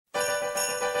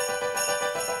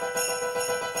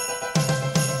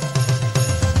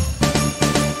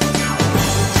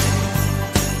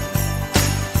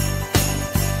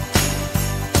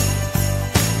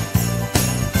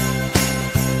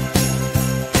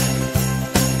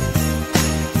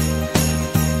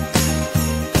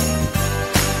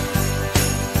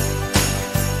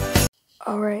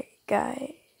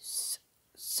guys,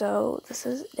 so this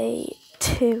is day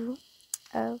 2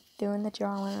 of doing the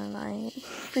drawing, and I'm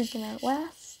freaking out.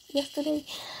 Yesterday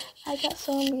I got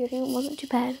Soaring Beauty. It wasn't too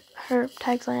bad. Her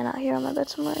tag's laying out here on my bed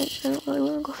somewhere. I didn't really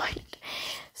want to go find it.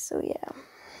 So yeah,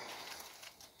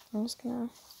 I'm just gonna,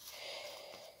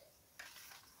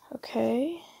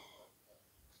 okay.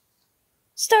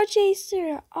 Star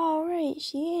Chaser! Alright,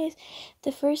 she is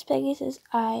the first Pegasus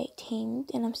I tamed,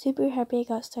 and I'm super happy I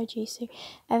got Star Chaser.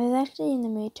 I was actually in the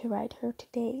mood to ride her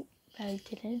today, but I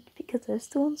didn't because I was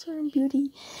still on Soaring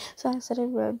Beauty. So I said I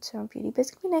rode Soaring Beauty. But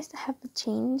it's gonna be nice to have the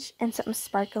change and something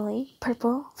sparkly,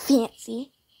 purple,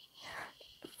 fancy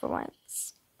for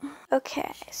once.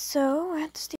 Okay, so we're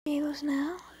at the stables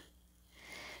now.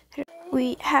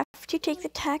 We have to take the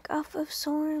tag off of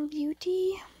Soaring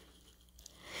Beauty.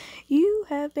 You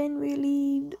have been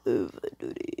relieved of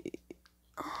duty.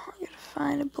 Oh, I gotta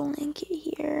find a blanket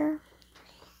here.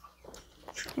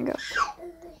 Here we go.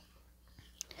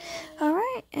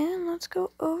 Alright, and let's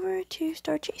go over to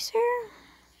Star Chaser.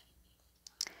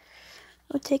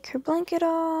 We'll take her blanket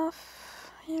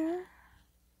off here.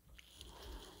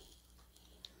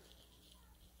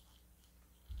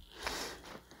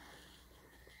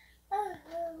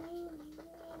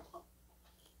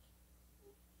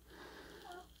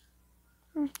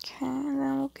 Okay, and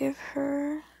then we'll give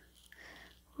her,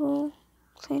 we'll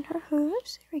clean her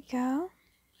hooves. There we go.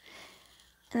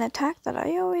 And the tag that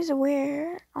I always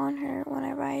wear on her when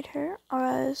I ride her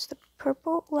is the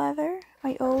purple leather.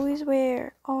 I always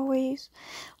wear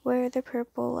the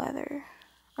purple leather,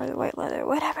 or the white leather,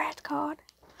 whatever it's called.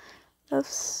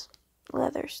 Those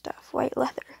leather stuff, white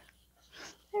leather.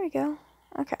 There we go.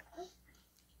 Okay.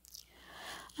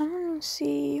 I'm gonna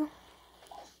see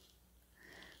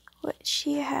what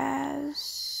she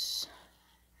has.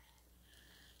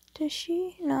 Does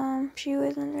she? No, she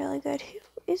wasn't really good. Who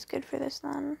is good for this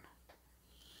then?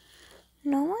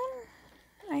 No one?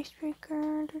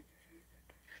 Icebreaker.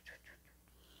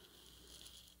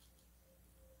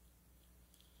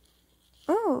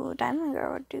 Oh, Diamond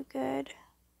Girl would do good.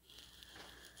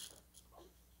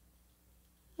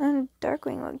 And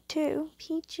Darkwing would too.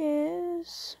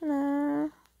 Peaches. No.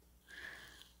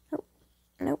 Nope.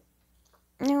 Nope.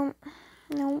 Nope.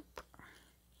 Nope.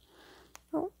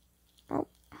 Nope. Nope.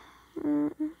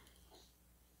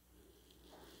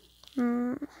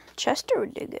 Chester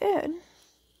would do good.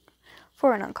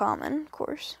 For an uncommon, of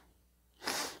course.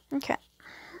 Okay.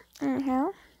 Anyhow.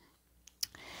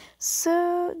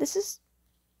 So, this is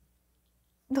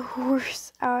the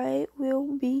horse I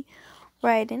will be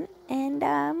riding, and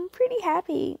I'm pretty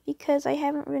happy because I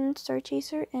haven't ridden Star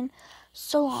Chaser in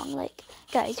so long. Like,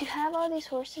 guys, you have all these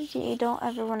horses and you don't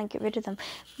ever want to get rid of them,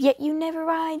 yet you never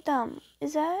ride them.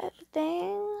 Is that a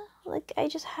thing? Like, I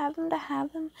just have them to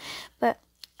have them. But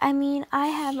I mean, I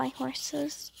have my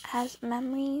horses as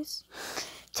memories.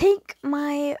 Take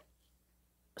my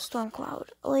Stormcloud.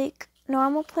 Like,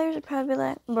 normal players would probably be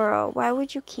like, bro, why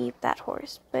would you keep that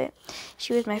horse? But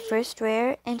she was my first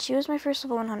rare, and she was my first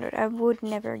level 100. I would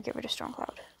never give rid of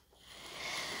Stormcloud.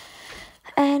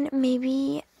 And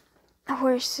maybe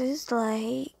horses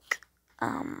like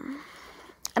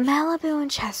Malibu and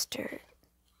Chester.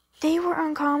 They were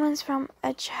uncommons from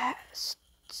a chest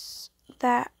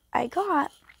that I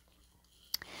got.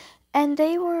 And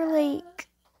they were like,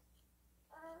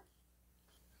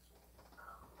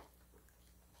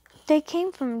 they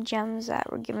came from gems that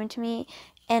were given to me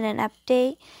in an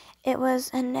update. It was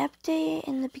an update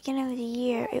in the beginning of the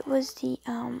year. It was the,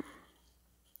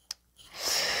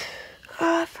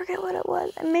 I forget what it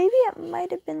was. Maybe it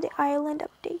might have been the island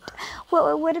update. Well,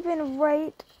 it would have been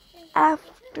right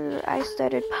after I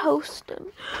started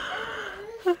posting.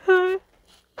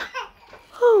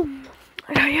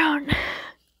 I yawn.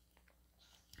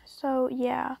 So,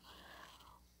 yeah.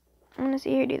 I'm gonna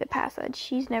see her do the passage.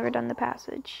 She's never done the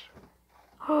passage.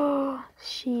 Oh,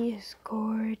 she is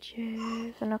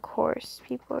gorgeous. And of course,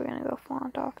 people are gonna go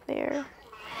flaunt off there.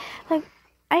 Like,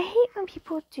 I hate when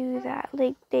people do that.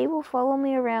 Like, they will follow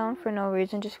me around for no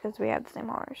reason just because we have the same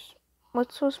horse.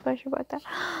 What's so special about that?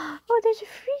 Oh, there's a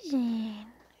Frisian.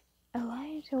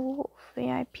 Eliza Wolf,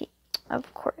 VIP.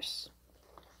 Of course.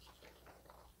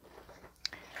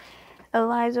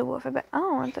 Eliza Wolf. I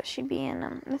thought she'd be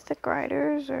in Mythic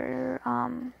Riders or,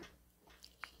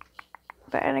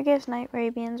 but I guess Night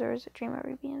Arabians, or is it Dream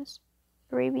Arabians?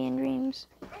 Arabian Dreams.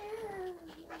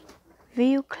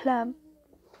 View Club.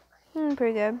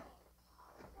 Pretty good.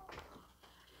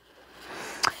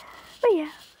 But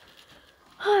yeah.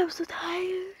 Oh, I'm so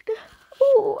tired.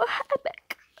 Oh, I'm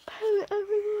back. I'm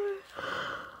everywhere.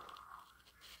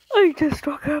 I just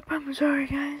woke up. I'm sorry,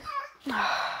 guys.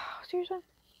 Seriously.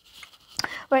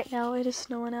 Right now it is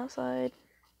snowing outside.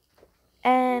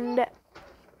 And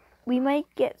we might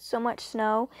get so much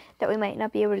snow that we might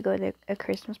not be able to go to a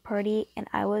Christmas party. And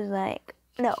I was like,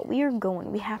 no, we are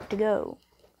going. We have to go.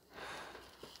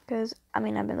 Because, I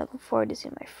mean, I've been looking forward to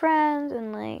seeing my friends.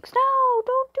 And like, Snow,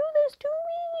 don't do this to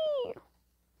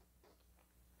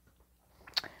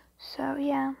me. So,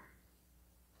 yeah.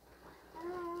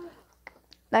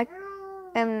 Like,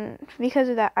 and because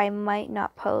of that, I might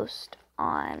not post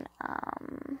on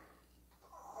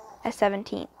a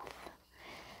 17th.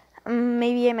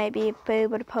 Maybe I might be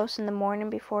able to post in the morning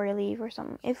before I leave or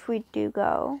something. If we do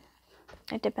go.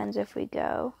 It depends if we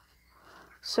go.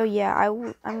 So yeah,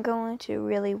 I'm going to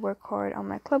really work hard on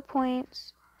my club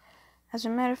points. As a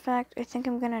matter of fact, I think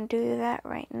I'm going to do that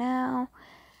right now.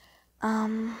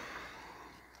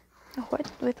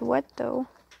 What though?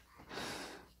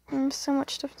 There's so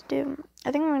much stuff to do.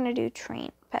 I think I'm going to do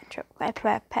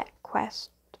pet quest.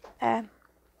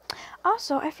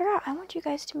 Also, I forgot, I want you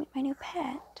guys to meet my new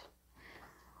pet.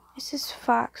 This is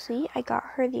Foxy. I got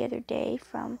her the other day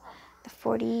from the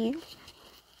 40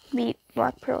 beat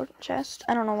Black Pearl chest.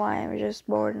 I don't know why, I was just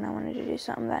bored and I wanted to do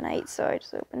something that night, so I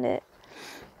just opened it.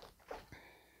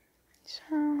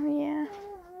 So, yeah.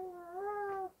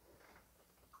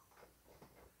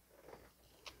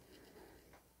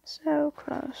 So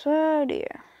close. Oh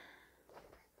dear.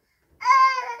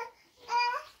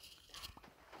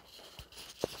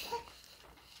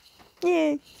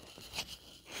 Yay.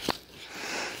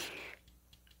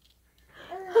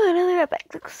 Oh, another epic.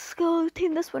 Let's go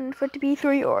team this one for it to be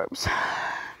 3 orbs.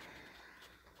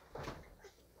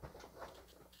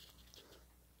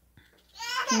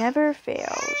 Never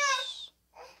fails.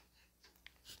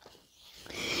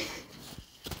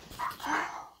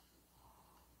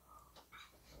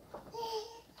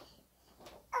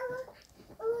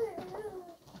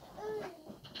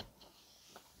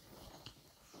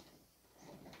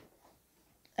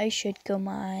 I should go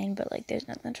mine, but like there's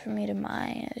nothing for me to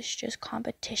mine. It's just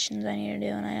competitions I need to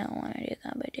do, and I don't want to do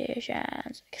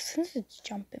competitions since it's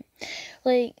jumping.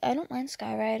 Like, I don't mind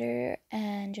Skyrider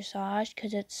and Dressage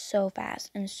because it's so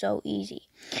fast and so easy.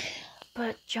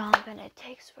 But jumping, it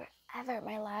takes forever.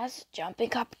 My last jumping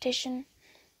competition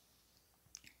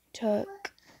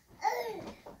took...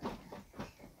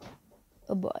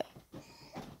 Oh boy.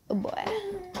 Oh boy.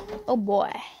 Oh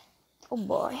boy. Oh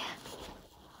boy.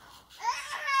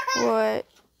 What?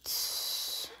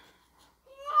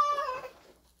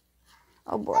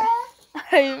 Oh boy.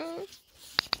 I'm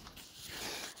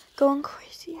going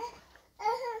crazy.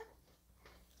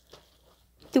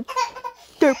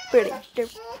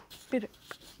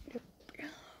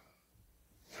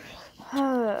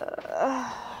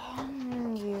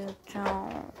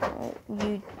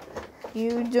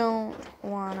 You don't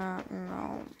wanna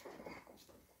know.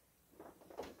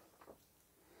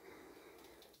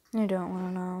 You don't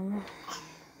wanna know.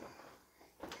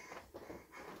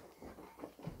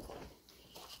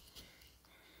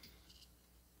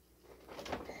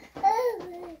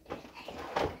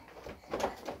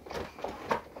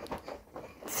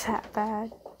 It's that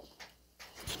bad.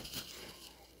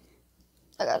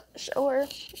 I gotta show her.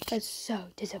 It's so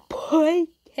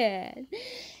disappointed.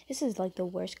 This is like the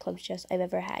worst club chest I've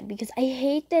ever had because I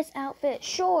hate this outfit.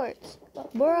 Shorts.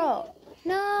 Bro.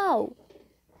 No.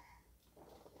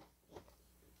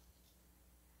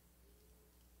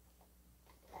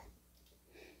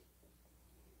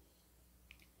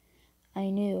 I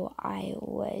knew I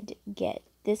would get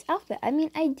this outfit. I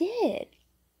mean, I did.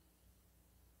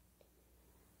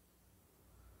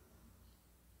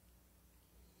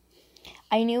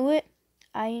 I knew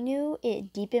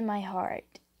it deep in my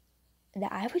heart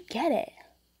that I would get it.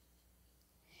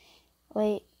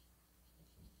 Like,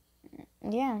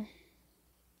 yeah.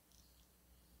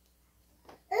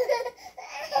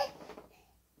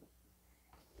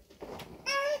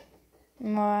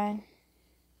 Why?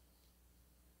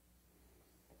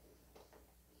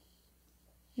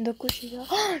 Look what she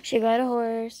got. She got a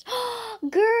horse.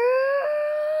 Girl!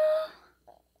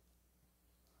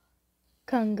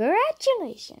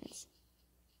 Congratulations.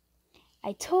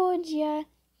 I told ya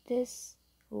this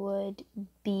would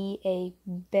be a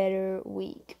better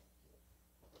week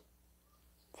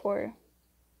for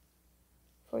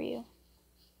you.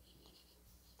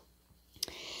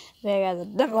 But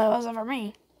it definitely wasn't for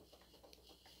me.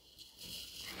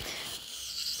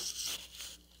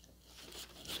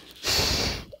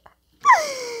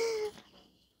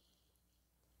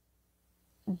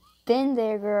 Been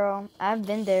there, girl. I've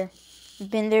been there.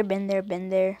 Been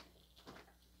there.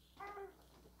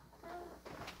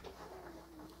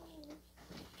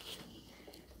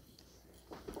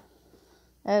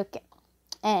 Okay.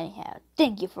 Anyhow,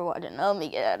 thank you for watching. Let me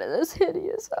get out of this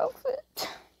hideous outfit.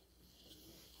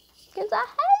 Because I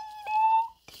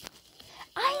hate it.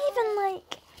 I even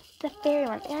like the fairy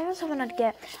one. I was hoping to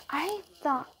get, I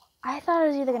thought I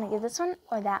was either going to get this one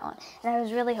or that one. And I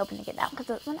was really hoping to get that one because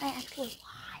this one I actually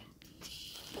liked.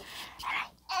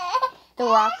 And the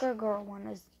rocker girl one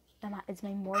is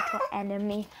my mortal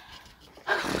enemy.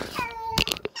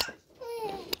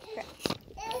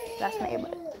 That's my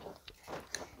earbud.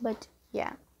 But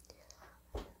yeah.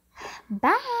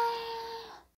 Bye.